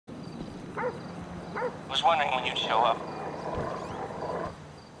Was wondering when you'd show up.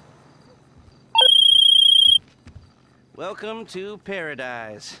 Welcome to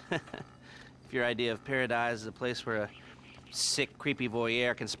paradise. If your idea of paradise is a place where a sick, creepy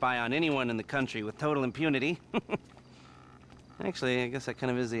voyeur can spy on anyone in the country with total impunity. Actually, I guess that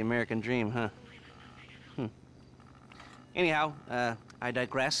kind of is the American dream, huh? Anyhow, I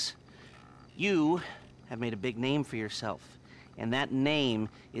digress. You have made a big name for yourself. And that name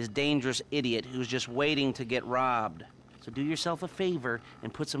is Dangerous Idiot who's just waiting to get robbed. So do yourself a favor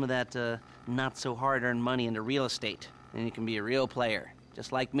and put some of that not-so-hard-earned money into real estate. And you can be a real player,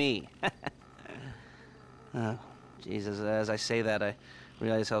 just like me. Oh, Jesus, as I say that, I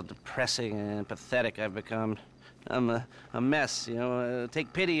realize how depressing and pathetic I've become. I'm a mess, you know.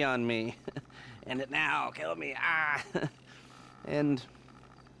 Take pity on me. End it now, kill me, ah! And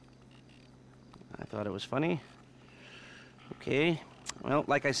I thought it was funny. Okay, well,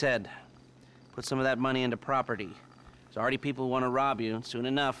 like I said, put some of that money into property. There's already people who want to rob you, and soon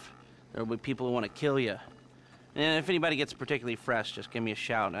enough, there will be people who want to kill you. And if anybody gets particularly fresh, just give me a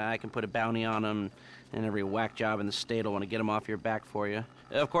shout. I can put a bounty on them, and every whack job in the state will want to get them off your back for you.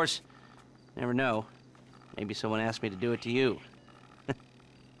 Of course, never know. Maybe someone asked me to do it to you.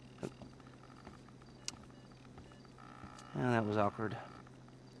 Well, that was awkward.